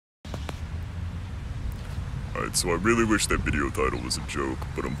Alright, so I really wish that video title was a joke,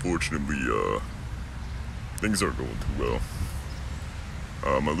 but unfortunately, things aren't going too well.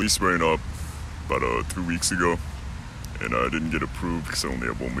 My lease ran up about 2 weeks ago, and I didn't get approved because I only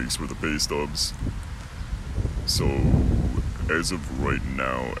have 1 week's worth of pay stubs. So, as of right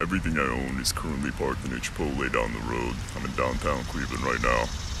now, everything I own is currently parked in a Chipotle down the road. I'm in downtown Cleveland right now.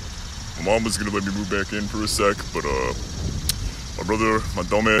 My mom was gonna let me move back in for a sec, but my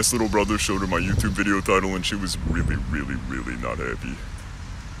dumbass little brother showed her my YouTube video title and she was really not happy.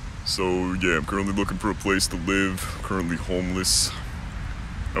 So yeah, I'm currently looking for a place to live, currently homeless.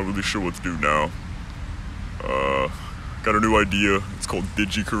 Not really sure what to do now. Got a new idea, it's called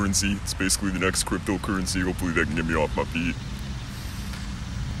DigiCurrency. It's basically the next cryptocurrency, hopefully that can get me off my feet.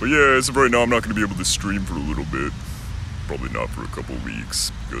 But yeah, as of right now I'm not going to be able to stream for a little bit. Probably not for a couple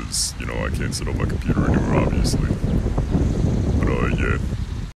weeks, because, you know, I can't set up my computer anywhere, obviously. But yeah.